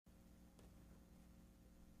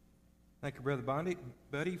Thank you, Brother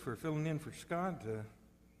Buddy, for filling in for Scott.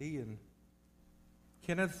 He and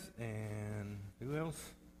Kenneth and who else?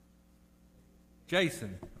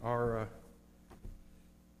 Jason are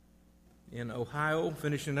in Ohio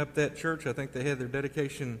finishing up that church. I think they had their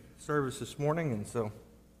dedication service this morning, and so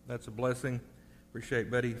that's a blessing.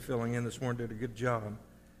 Appreciate Buddy filling in this morning. Did a good job.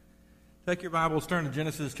 Take your Bibles, turn to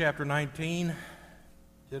Genesis chapter 19.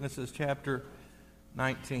 Genesis chapter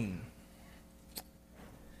 19.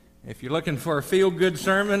 If you're looking for a feel-good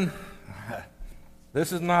sermon,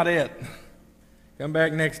 this is not it. Come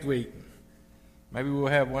back next week. Maybe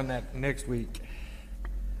we'll have one that next week.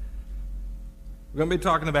 We're going to be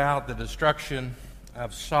talking about the destruction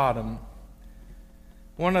of Sodom.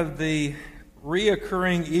 One of the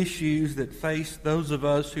reoccurring issues that face those of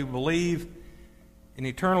us who believe in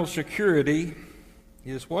eternal security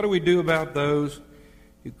is, what do we do about those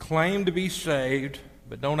who claim to be saved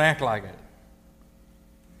but don't act like it?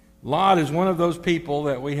 Lot is one of those people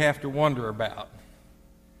that we have to wonder about.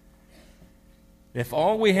 If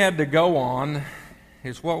all we had to go on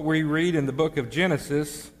is what we read in the book of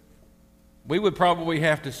Genesis, we would probably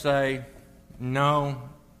have to say, no,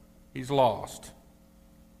 he's lost.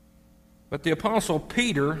 But the Apostle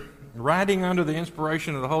Peter, writing under the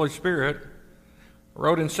inspiration of the Holy Spirit,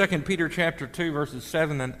 wrote in 2 Peter chapter 2, verses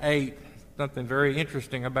 7 and 8, something very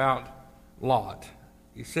interesting about Lot.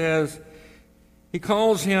 He says, he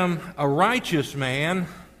calls him a righteous man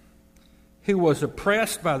who was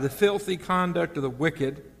oppressed by the filthy conduct of the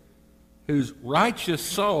wicked, whose righteous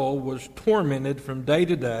soul was tormented from day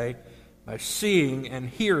to day by seeing and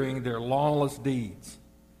hearing their lawless deeds.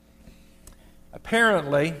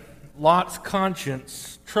 Apparently, Lot's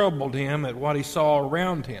conscience troubled him at what he saw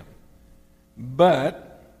around him,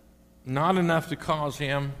 but not enough to cause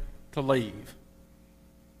him to leave.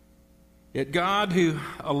 Yet God, who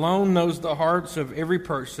alone knows the hearts of every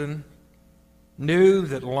person, knew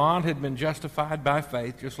that Lot had been justified by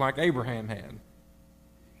faith just like Abraham had.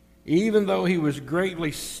 Even though he was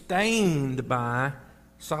greatly stained by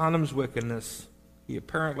Sodom's wickedness, he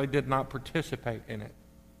apparently did not participate in it.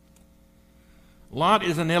 Lot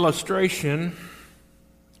is an illustration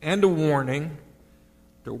and a warning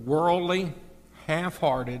to worldly,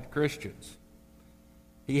 half-hearted Christians.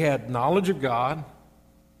 He had knowledge of God.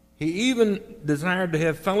 He even desired to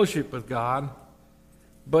have fellowship with God,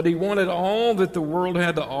 but he wanted all that the world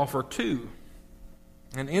had to offer too.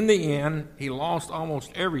 And in the end, he lost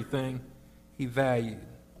almost everything he valued.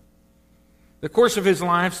 The course of his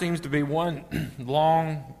life seems to be one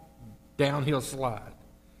long downhill slide.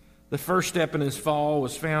 The first step in his fall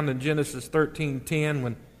was found in Genesis 13:10,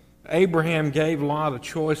 when Abraham gave Lot a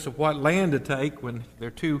choice of what land to take when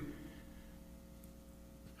their two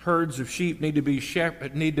herds of sheep need to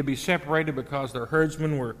be separated because their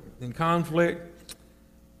herdsmen were in conflict.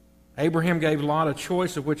 Abraham gave Lot a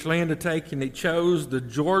choice of which land to take, and he chose the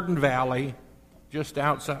Jordan Valley just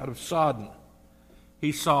outside of Sodom.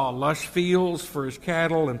 He saw lush fields for his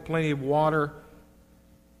cattle and plenty of water,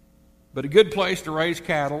 but a good place to raise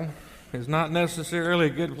cattle is not necessarily a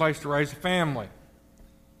good place to raise a family.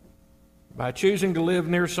 By choosing to live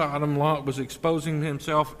near Sodom, Lot was exposing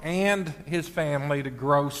himself and his family to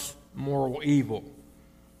gross moral evil.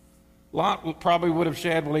 Lot probably would have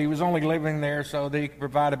said, well, he was only living there so that he could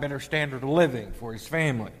provide a better standard of living for his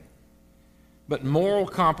family. But moral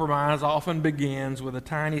compromise often begins with a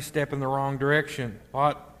tiny step in the wrong direction.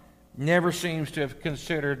 Lot never seems to have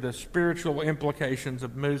considered the spiritual implications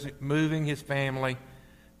of moving his family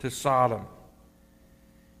to Sodom.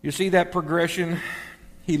 You see that progression?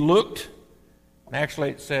 He looked. Actually,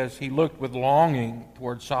 it says he looked with longing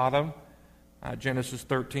toward Sodom, Genesis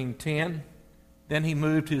 13:10. Then he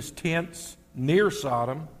moved his tents near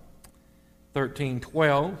Sodom,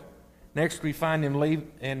 13:12. Next, we find him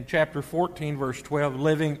in chapter 14, verse 12,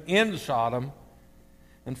 living in Sodom.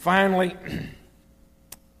 And finally,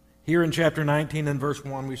 here in chapter 19 and verse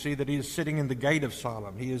 1, we see that he is sitting in the gate of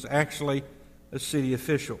Sodom. He is actually a city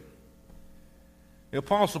official. The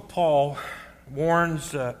Apostle Paul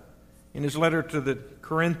warns in his letter to the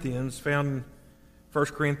Corinthians, found in 1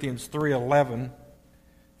 Corinthians 3:11,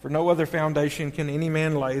 for no other foundation can any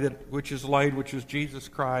man lay which is Jesus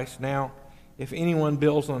Christ. Now, if anyone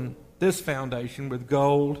builds on this foundation with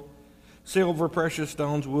gold, silver, precious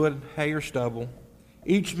stones, wood, hay, or stubble,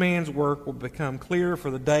 each man's work will become clear,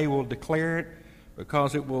 for the day will declare it,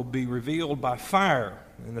 because it will be revealed by fire,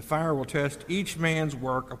 and the fire will test each man's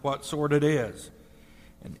work of what sort it is.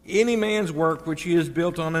 And any man's work which he has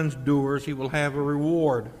built on endures, he will have a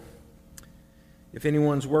reward. If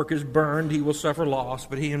anyone's work is burned, he will suffer loss,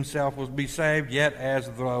 but he himself will be saved, yet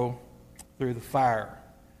as though through the fire.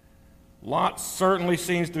 Lot certainly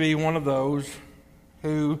seems to be one of those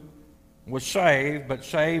who was saved, but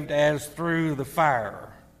saved as through the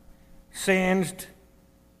fire. Singed,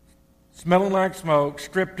 smelling like smoke,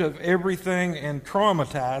 stripped of everything, and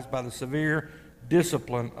traumatized by the severe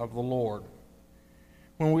discipline of the Lord.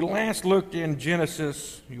 When we last looked in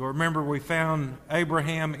Genesis, you'll remember we found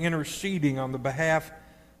Abraham interceding on the behalf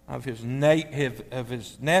of his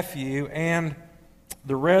nephew and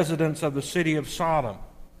the residents of the city of Sodom.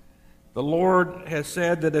 The Lord has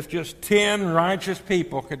said that if just 10 righteous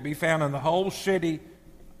people could be found in the whole city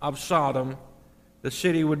of Sodom, the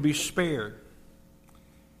city would be spared.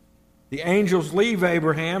 The angels leave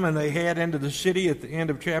Abraham and they head into the city at the end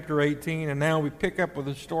of chapter 18, and now we pick up with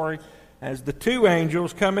the story as the two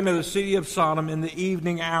angels come into the city of Sodom in the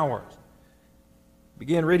evening hours.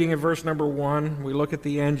 Begin reading in verse number 1. We look at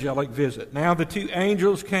the angelic visit. Now the two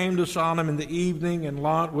angels came to Sodom in the evening, and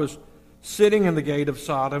Lot was sitting in the gate of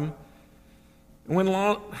Sodom. When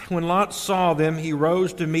Lot saw them, he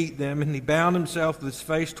rose to meet them, and he bound himself with his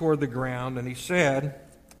face toward the ground, and he said,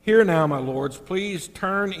 "Hear now, my lords, please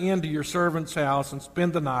turn into your servant's house and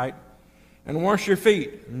spend the night, and wash your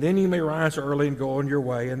feet, and then you may rise early and go on your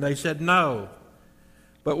way." And they said, "No,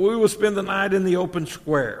 but we will spend the night in the open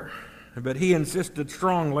square." But he insisted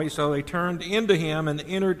strongly, so they turned into him and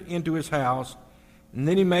entered into his house. And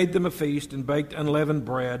then he made them a feast and baked unleavened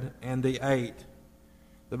bread, and they ate.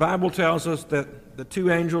 The Bible tells us that the two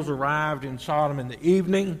angels arrived in Sodom in the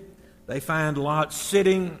evening. They find Lot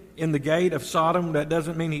sitting in the gate of Sodom. That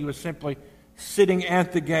doesn't mean he was simply sitting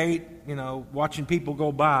at the gate, watching people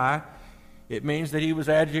go by. It means that he was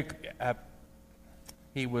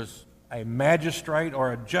a magistrate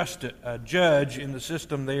or a judge in the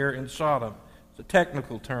system there in Sodom. It's a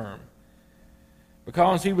technical term.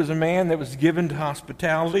 Because he was a man that was given to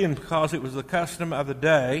hospitality and because it was the custom of the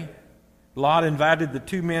day, Lot invited the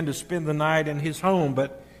two men to spend the night in his home,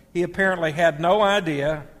 but he apparently had no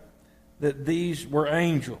idea that these were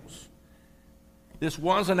angels. This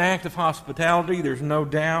was an act of hospitality, there's no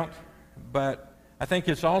doubt, but I think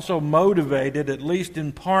it's also motivated, at least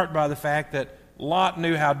in part, by the fact that Lot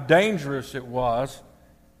knew how dangerous it was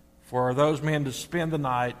for those men to spend the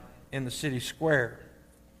night in the city square.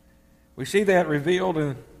 We see that revealed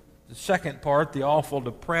in the second part, the awful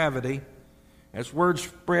depravity. As word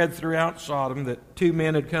spread throughout Sodom that two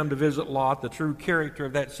men had come to visit Lot, the true character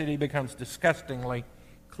of that city becomes disgustingly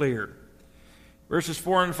clear. Verses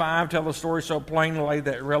 4 and 5 tell the story so plainly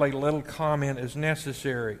that really little comment is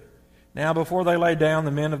necessary. Now before they lay down,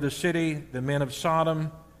 the men of the city, the men of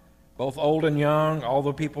Sodom, both old and young, all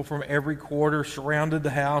the people from every quarter surrounded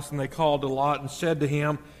the house, and they called to Lot and said to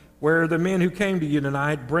him, "Where are the men who came to you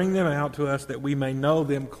tonight? Bring them out to us that we may know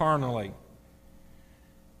them carnally."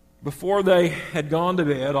 Before they had gone to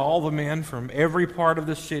bed, all the men from every part of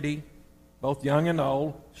the city, both young and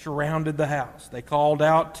old, surrounded the house. They called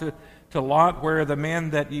out to Lot, "Where are the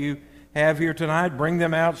men that you have here tonight? Bring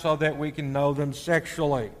them out so that we can know them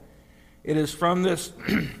sexually." It is from this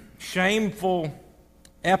shameful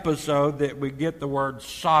episode that we get the word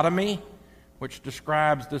sodomy, which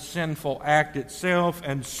describes the sinful act itself,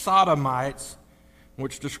 and sodomites,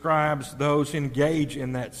 which describes those engaged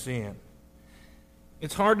in that sin.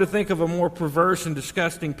 It's hard to think of a more perverse and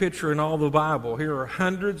disgusting picture in all the Bible. Here are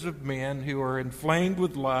hundreds of men who are inflamed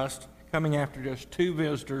with lust coming after just two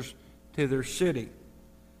visitors to their city.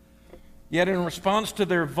 Yet in response to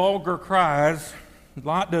their vulgar cries,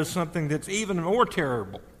 Lot does something that's even more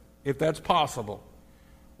terrible, if that's possible.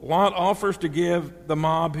 Lot offers to give the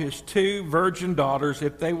mob his two virgin daughters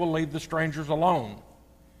if they will leave the strangers alone.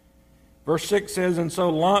 Verse 6 says, "And so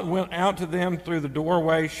Lot went out to them through the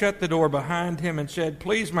doorway, shut the door behind him, and said,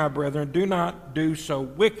 'Please, my brethren, do not do so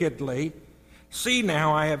wickedly. See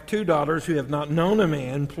now, I have two daughters who have not known a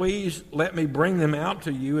man. Please let me bring them out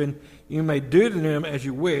to you, and you may do to them as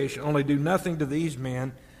you wish. Only do nothing to these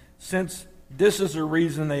men, since this is the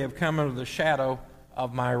reason they have come under the shadow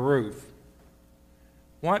of my roof.'"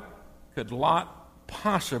 What could Lot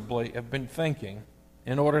possibly have been thinking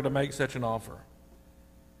in order to make such an offer?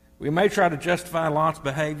 We may try to justify Lot's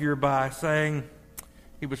behavior by saying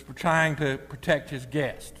he was trying to protect his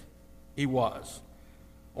guest. He was.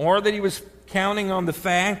 Or that he was counting on the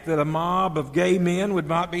fact that a mob of gay men would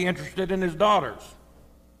not be interested in his daughters.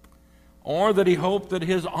 Or that he hoped that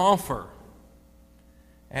his offer,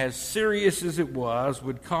 as serious as it was,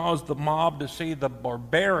 would cause the mob to see the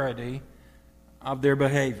barbarity of their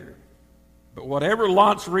behavior. But whatever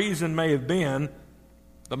Lot's reason may have been,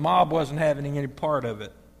 the mob wasn't having any part of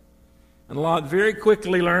it. And Lot very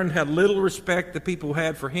quickly learned how little respect the people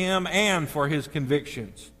had for him and for his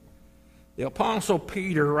convictions. The Apostle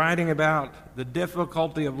Peter, writing about the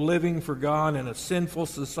difficulty of living for God in a sinful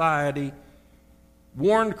society,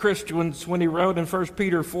 warned Christians when he wrote in 1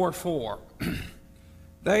 Peter 4:4,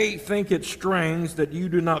 they think it strange that you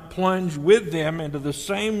do not plunge with them into the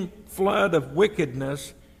same flood of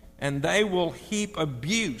wickedness, and they will heap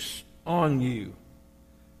abuse on you.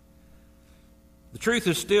 The truth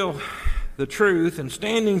is still the truth, and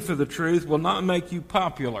standing for the truth will not make you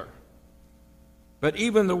popular. But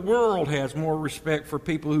even the world has more respect for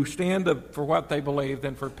people who stand up for what they believe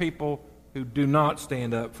than for people who do not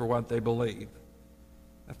stand up for what they believe.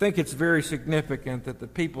 I think it's very significant that the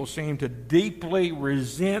people seem to deeply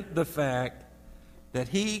resent the fact that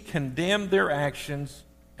he condemned their actions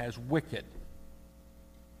as wicked.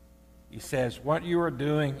 He says, what you are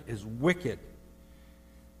doing is wicked.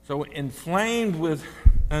 So inflamed with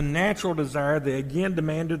unnatural desire, they again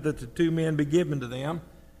demanded that the two men be given to them.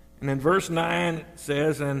 And in verse 9 it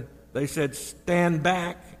says, and they said, stand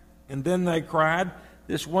back. And then they cried,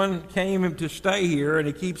 this one came to stay here, and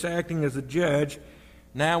he keeps acting as a judge.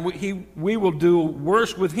 Now we will do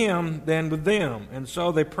worse with him than with them. And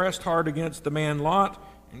so they pressed hard against the man Lot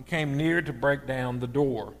and came near to break down the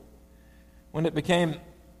door. When it became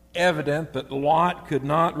evident that Lot could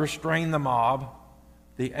not restrain the mob,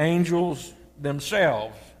 the angels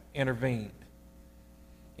themselves intervened.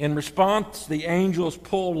 In response, the angels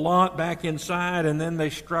pulled Lot back inside, and then they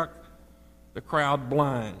struck the crowd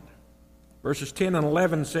blind. Verses 10 and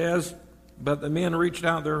 11 says, but the men reached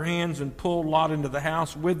out their hands and pulled Lot into the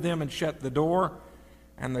house with them and shut the door.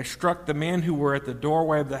 And they struck the men who were at the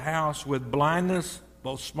doorway of the house with blindness,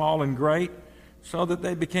 both small and great, so that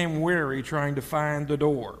they became weary trying to find the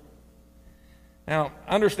door. Now,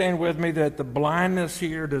 understand with me that the blindness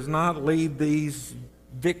here does not leave these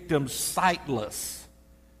victims sightless.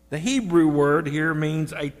 The Hebrew word here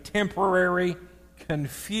means a temporary,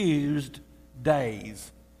 confused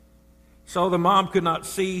daze. So the mob could not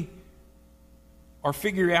see or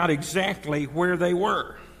figure out exactly where they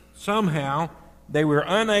were. Somehow, they were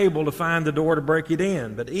unable to find the door to break it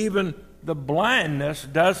in. But even the blindness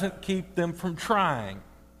doesn't keep them from trying.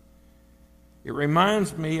 It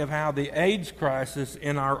reminds me of how the AIDS crisis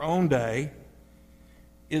in our own day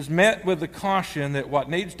is met with the caution that what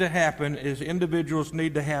needs to happen is individuals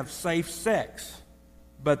need to have safe sex.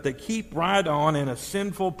 But they keep right on in a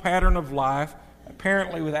sinful pattern of life,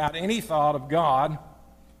 apparently without any thought of God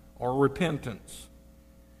or repentance.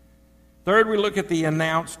 Third, we look at the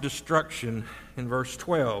announced destruction in verse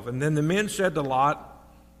 12. And then the men said to Lot,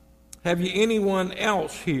 have you anyone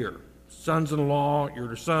else here? Sons-in-law,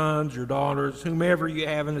 your sons, your daughters, whomever you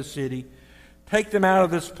have in the city, take them out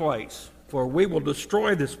of this place, for we will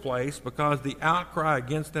destroy this place, because the outcry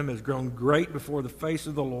against them has grown great before the face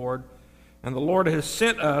of the Lord, and the Lord has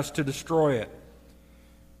sent us to destroy it.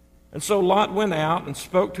 And so Lot went out and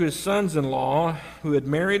spoke to his sons-in-law, who had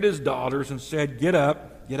married his daughters, and said, get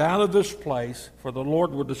up, get out of this place, for the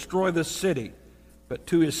Lord will destroy this city. But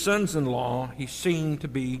to his sons-in-law he seemed to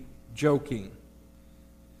be joking.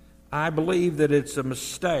 I believe that it's a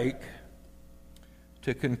mistake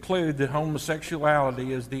to conclude that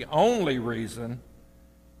homosexuality is the only reason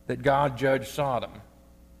that God judged Sodom.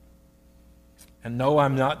 And no,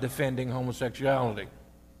 I'm not defending homosexuality.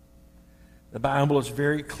 The Bible is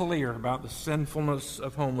very clear about the sinfulness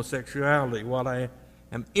of homosexuality. What I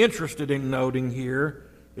am interested in noting here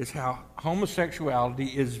is how homosexuality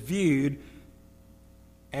is viewed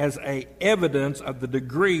as a evidence of the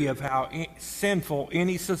degree of how sinful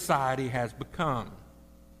any society has become.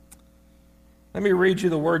 Let me read you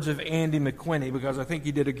the words of Andy McQuinney, because I think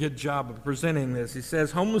he did a good job of presenting this. He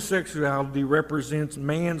says, homosexuality represents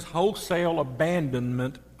man's wholesale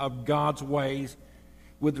abandonment of God's ways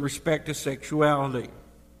with respect to sexuality.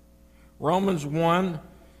 Romans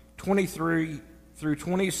 1:23 through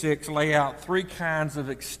 26 lay out three kinds of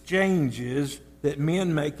exchanges that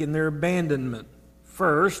men make in their abandonment.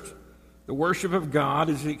 First, the worship of God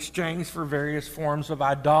is exchanged for various forms of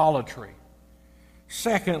idolatry.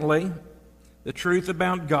 Secondly, the truth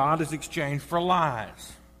about God is exchanged for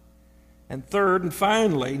lies. And third and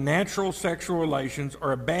finally, natural sexual relations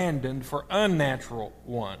are abandoned for unnatural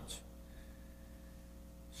ones.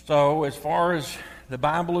 So, as far as the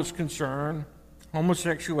Bible is concerned,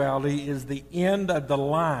 homosexuality is the end of the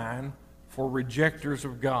line for rejectors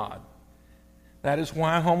of God. That is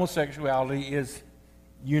why homosexuality is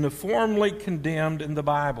uniformly condemned in the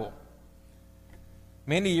Bible.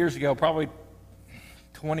 Many years ago, probably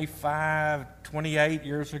 25, 28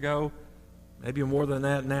 years ago, maybe more than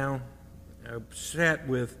that now, I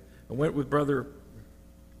went with Brother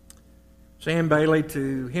Sam Bailey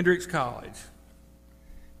to Hendricks College.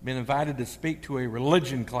 Been invited to speak to a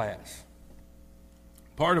religion class.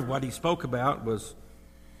 part of what he spoke about was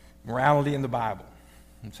morality in the Bible.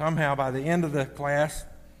 And somehow by the end of the class,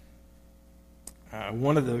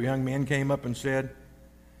 one of the young men came up and said,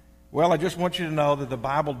 "Well, I just want you to know that the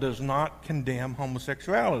Bible does not condemn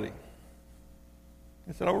homosexuality."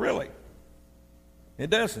 I said, "Oh, really?"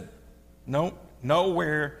 It doesn't. No,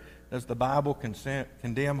 nowhere does the Bible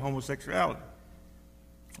condemn homosexuality.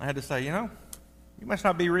 I had to say, you must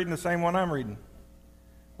not be reading the same one I'm reading,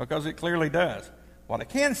 because it clearly does. What I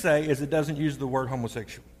can say is it doesn't use the word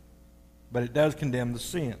homosexual, but it does condemn the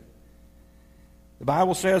sin. The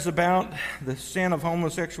Bible says about the sin of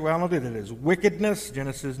homosexuality that it is wickedness,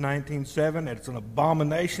 Genesis 19:7. It's an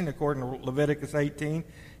abomination, according to Leviticus 18.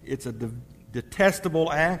 It's a detestable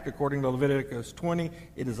act, according to Leviticus 20.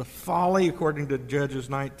 It is a folly, according to Judges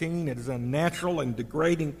 19. It is unnatural and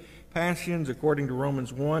degrading passions, according to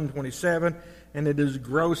Romans 1:27. And it is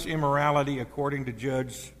gross immorality, according to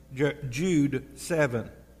Jude 7.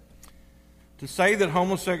 To say that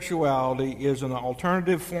homosexuality is an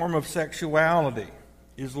alternative form of sexuality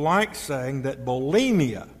is like saying that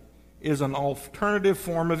bulimia is an alternative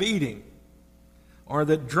form of eating, or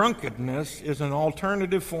that drunkenness is an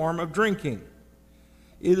alternative form of drinking.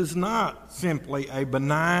 It is not simply a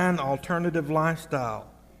benign alternative lifestyle.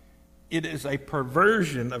 It is a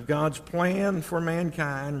perversion of God's plan for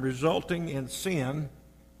mankind, resulting in sin,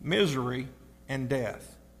 misery, and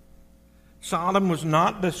death. Sodom was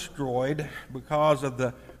not destroyed because of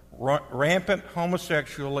the rampant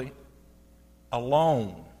homosexuality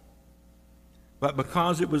alone, but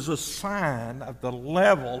because it was a sign of the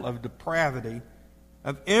level of depravity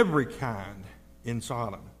of every kind in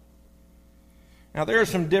Sodom. Now, there are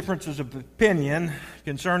some differences of opinion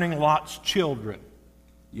concerning Lot's children.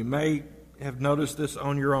 You may have noticed this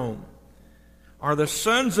on your own. Are the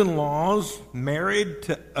sons-in-laws married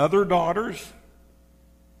to other daughters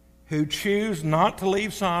who choose not to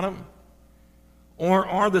leave Sodom? Or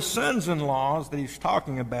are the sons-in-laws that he's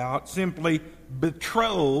talking about simply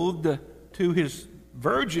betrothed to his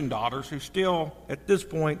virgin daughters who still, at this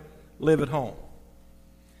point, live at home?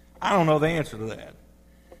 I don't know the answer to that.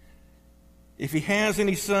 If he has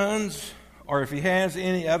any sons, or if he has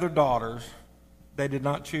any other daughters, they did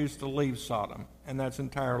not choose to leave Sodom, and that's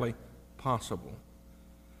entirely possible.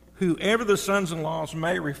 Whoever the sons-in-laws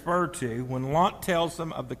may refer to, when Lot tells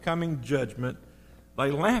them of the coming judgment,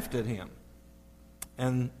 they laughed at him.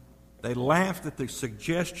 And they laughed at the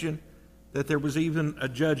suggestion that there was even a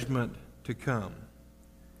judgment to come.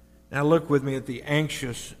 Now look with me at the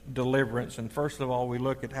anxious deliverance. And first of all, we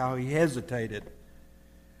look at how he hesitated.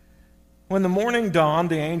 When the morning dawned,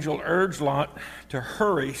 the angel urged Lot to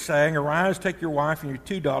hurry, saying, "Arise, take your wife and your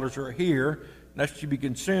 2 daughters who are here, lest you be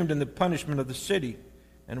consumed in the punishment of the city."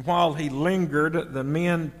 And while he lingered, the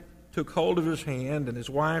men took hold of his hand and his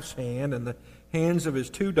wife's hand and the hands of his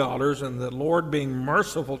 2 daughters, and the Lord being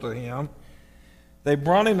merciful to him, they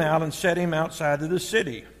brought him out and set him outside of the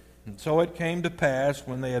city. And so it came to pass,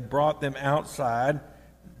 when they had brought them outside,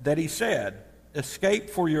 that he said, "Escape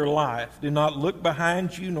for your life. Do not look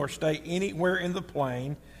behind you, nor stay anywhere in the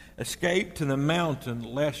plain. Escape to the mountain,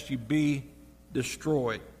 lest you be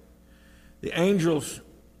destroyed." The angels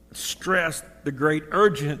stressed the great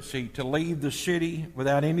urgency to leave the city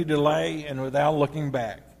without any delay and without looking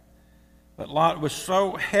back. But Lot was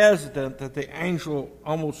so hesitant that the angel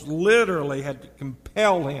almost literally had to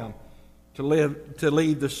compel him to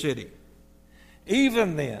leave the city.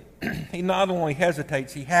 Even then, he not only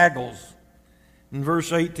hesitates, he haggles. In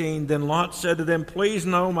verse 18, then Lot said to them, "Please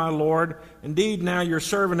know, my Lord, indeed now your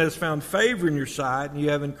servant has found favor in your sight, and you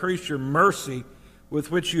have increased your mercy with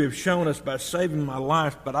which you have shown us by saving my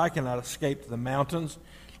life, but I cannot escape to the mountains,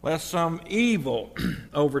 lest some evil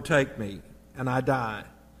overtake me, and I die.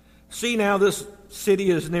 See now, this city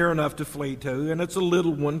is near enough to flee to, and it's a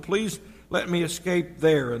little one. Please let me escape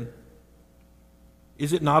there. And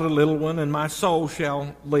is it not a little one? And my soul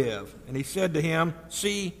shall live." And he said to him,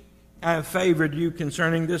 "See, I have favored you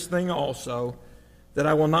concerning this thing also, that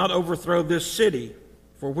I will not overthrow this city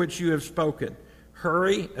for which you have spoken.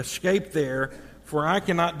 Hurry, escape there, for I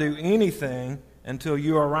cannot do anything until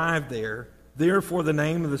you arrive there." Therefore the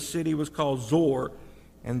name of the city was called Zor,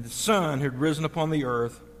 and the sun had risen upon the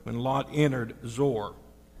earth when Lot entered Zor.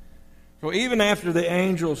 So even after the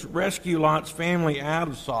angels rescue Lot's family out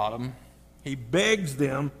of Sodom, he begs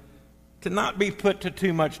them to not be put to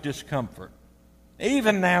too much discomfort.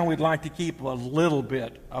 Even now, we'd like to keep a little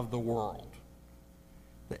bit of the world.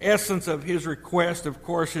 The essence of his request, of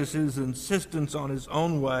course, is his insistence on his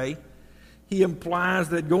own way. He implies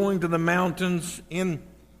that going to the mountains, in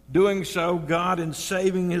doing so, God, in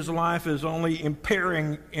saving his life, is only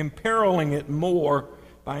imperiling it more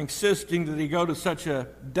by insisting that he go to such a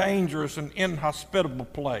dangerous and inhospitable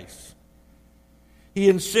place. He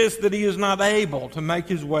insists that he is not able to make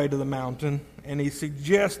his way to the mountain, and he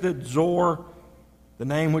suggests that Zor, the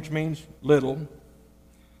name which means little,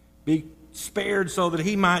 be spared so that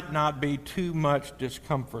he might not be too much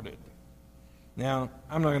discomforted. Now,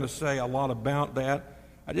 I'm not going to say a lot about that.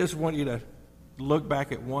 I just want you to look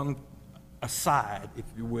back at one aside, if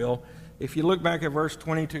you will. If you look back at verse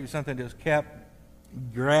 22, something just kept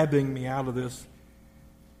grabbing me out of this,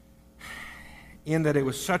 in that it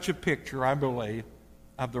was such a picture, I believe,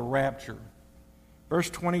 of the rapture. Verse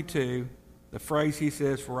 22, the phrase he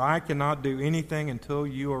says, "For I cannot do anything until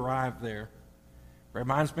you arrive there,"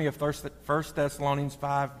 reminds me of 1 Thessalonians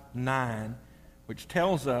 5:9, which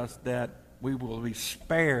tells us that we will be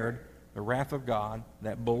spared the wrath of God,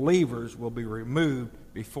 that believers will be removed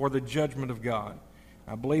before the judgment of God.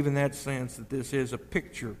 I believe in that sense that this is a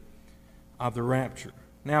picture of the rapture.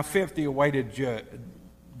 Now, fifth, the awaited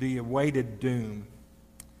doom.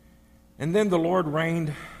 "And then the Lord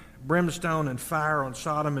rained brimstone and fire on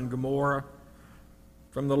Sodom and Gomorrah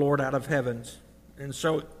from the Lord out of heavens. And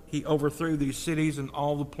so he overthrew these cities and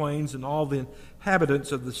all the plains and all the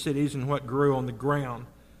inhabitants of the cities and what grew on the ground.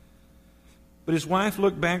 But his wife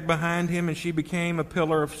looked back behind him, and she became a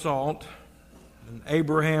pillar of salt. And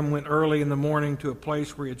Abraham went early in the morning to a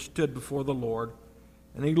place where he had stood before the Lord.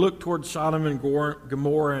 And he looked toward Sodom and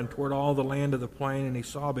Gomorrah and toward all the land of the plain, and he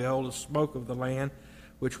saw, behold, the smoke of the land,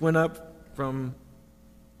 which went up from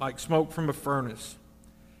like smoke from a furnace.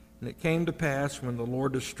 And it came to pass, when the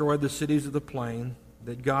Lord destroyed the cities of the plain,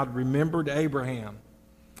 that God remembered Abraham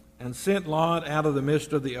and sent Lot out of the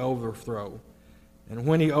midst of the overthrow. And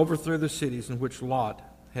when he overthrew the cities in which Lot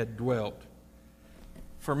had dwelt."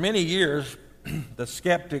 For many years, the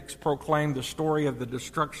skeptics proclaimed the story of the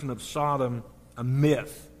destruction of Sodom a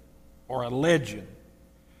myth or a legend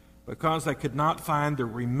because they could not find the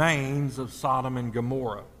remains of Sodom and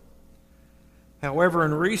Gomorrah. However,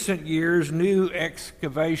 in recent years, new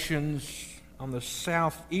excavations on the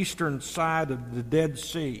southeastern side of the Dead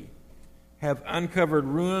Sea have uncovered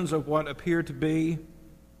ruins of what appear to be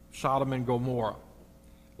Sodom and Gomorrah,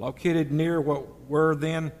 located near what were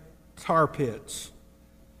then tar pits.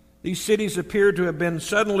 These cities appear to have been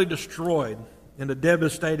suddenly destroyed in a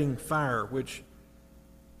devastating fire, which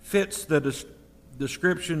fits the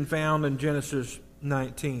description found in Genesis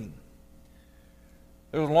 19.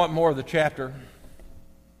 There's a lot more of the chapter.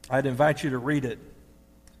 I'd invite you to read it.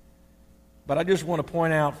 But I just want to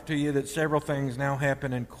point out to you that several things now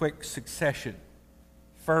happen in quick succession.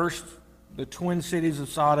 First, the twin cities of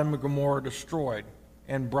Sodom and Gomorrah are destroyed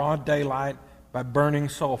in broad daylight by burning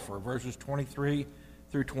sulfur, verses 23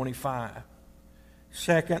 through 25.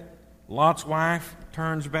 Second, Lot's wife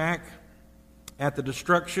turns back at the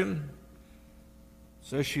destruction. It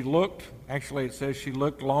says she looked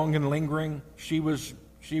long and lingering. She was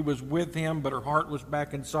with him, but her heart was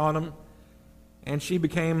back in Sodom, and she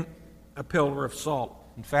became a pillar of salt.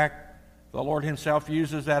 In fact, the Lord himself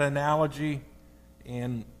uses that analogy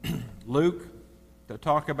in Luke to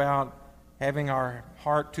talk about having our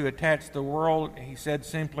heart to attach to the world. He said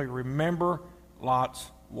simply, remember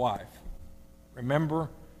Lot's wife. Remember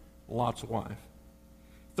Lot's wife.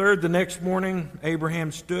 Third, the next morning,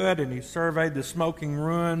 Abraham stood and he surveyed the smoking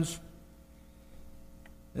ruins.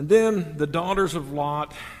 And then the daughters of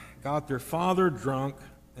Lot got their father drunk,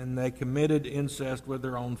 and they committed incest with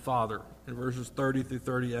their own father, in verses 30 through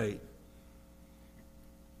 38.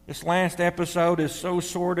 This last episode is so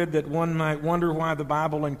sordid that one might wonder why the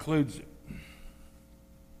Bible includes it.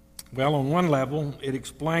 Well, on one level, it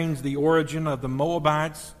explains the origin of the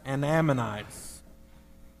Moabites and Ammonites.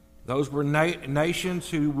 Those were nations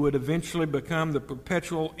who would eventually become the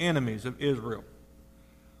perpetual enemies of Israel.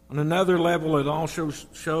 On another level, it also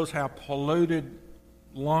shows how polluted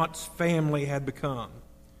Lot's family had become.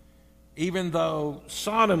 Even though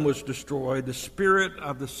Sodom was destroyed, the spirit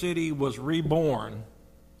of the city was reborn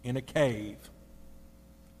in a cave.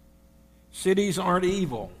 Cities aren't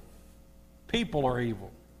evil. People are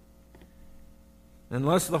evil.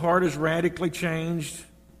 Unless the heart is radically changed,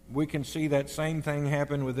 we can see that same thing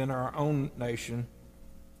happen within our own nation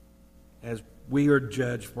as we are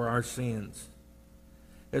judged for our sins.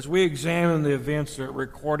 As we examine the events that are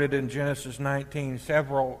recorded in Genesis 19,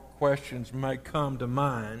 several questions may come to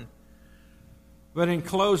mind. But in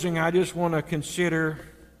closing, I just want to consider,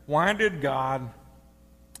 why did God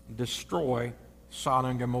destroy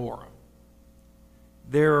Sodom and Gomorrah?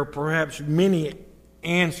 There are perhaps many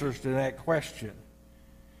answers to that question.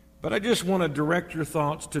 But I just want to direct your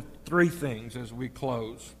thoughts to three things as we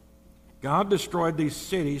close. God destroyed these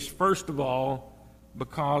cities, first of all,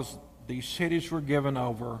 because these cities were given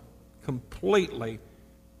over completely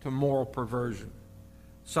to moral perversion.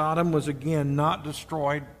 Sodom was again not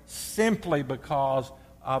destroyed simply because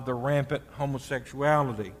of the rampant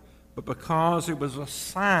homosexuality, but because it was a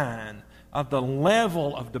sign of the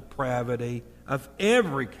level of depravity of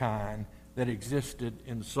every kind that existed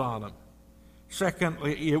in Sodom.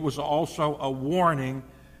 Secondly, it was also a warning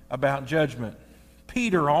about judgment.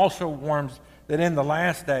 Peter also warns that in the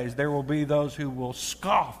last days there will be those who will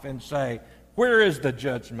scoff and say, "Where is the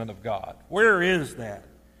judgment of God? Where is that?"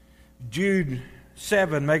 Jude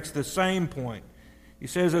 7 makes the same point. He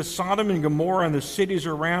says, "As Sodom and Gomorrah and the cities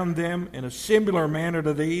around them, in a similar manner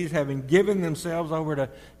to these, having given themselves over to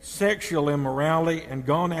sexual immorality and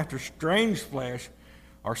gone after strange flesh,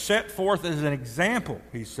 are set forth as an example,"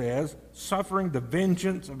 he says, "suffering the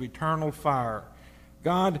vengeance of eternal fire."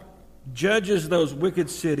 God judges those wicked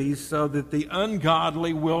cities so that the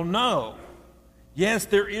ungodly will know. Yes,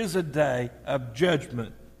 there is a day of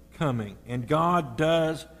judgment coming, and God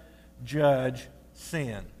does judge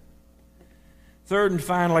sin. Third and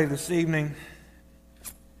finally this evening,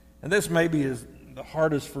 and this maybe is the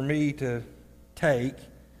hardest for me to take,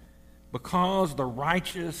 because the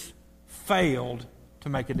righteous failed to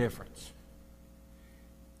make a difference.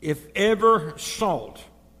 If ever salt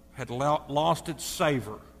had lost its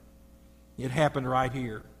savor, it happened right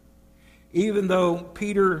here. Even though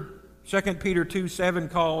 2 Peter 2:7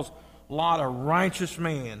 calls Lot a righteous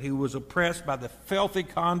man who was oppressed by the filthy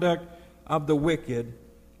conduct of the wicked,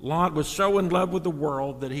 Lot was so in love with the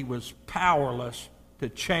world that he was powerless to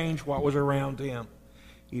change what was around him.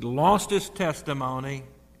 He lost his testimony,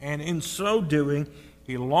 and in so doing,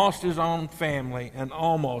 he lost his own family and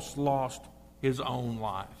almost lost his own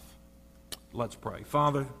life. Let's pray.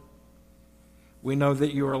 Father, we know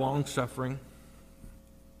that you are long-suffering.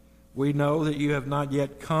 We know that you have not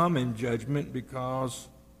yet come in judgment, because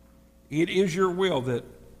it is your will that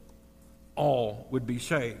all would be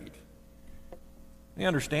saved. We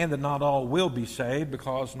understand that not all will be saved,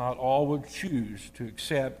 because not all would choose to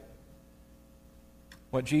accept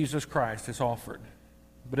what Jesus Christ has offered.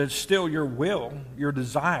 But it's still your will, your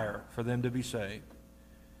desire for them to be saved.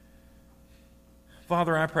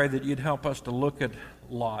 Father, I pray that you'd help us to look at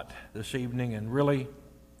Lot this evening and really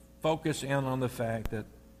focus in on the fact that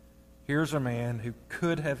here's a man who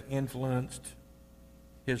could have influenced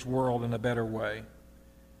his world in a better way.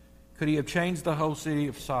 Could he have changed the whole city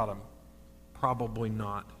of Sodom? Probably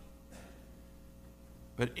not.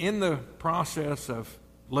 But in the process of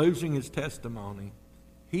losing his testimony,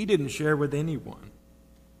 he didn't share with anyone.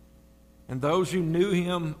 And those who knew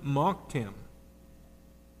him mocked him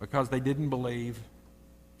because they didn't believe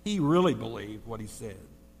he really believed what he said.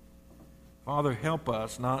 Father, help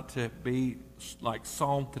us not to be like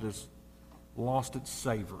salt that has lost its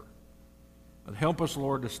savor. But help us,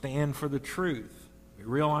 Lord, to stand for the truth. We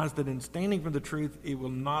realize that in standing for the truth, it will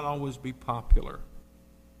not always be popular.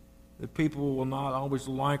 That people will not always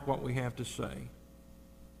like what we have to say.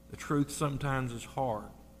 The truth sometimes is hard.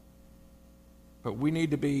 But we need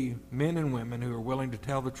to be men and women who are willing to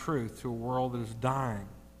tell the truth to a world that is dying,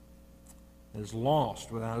 that is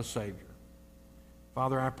lost without a Savior.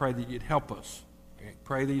 Father, I pray that you'd help us. I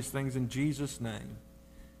pray these things in Jesus' name.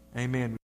 Amen.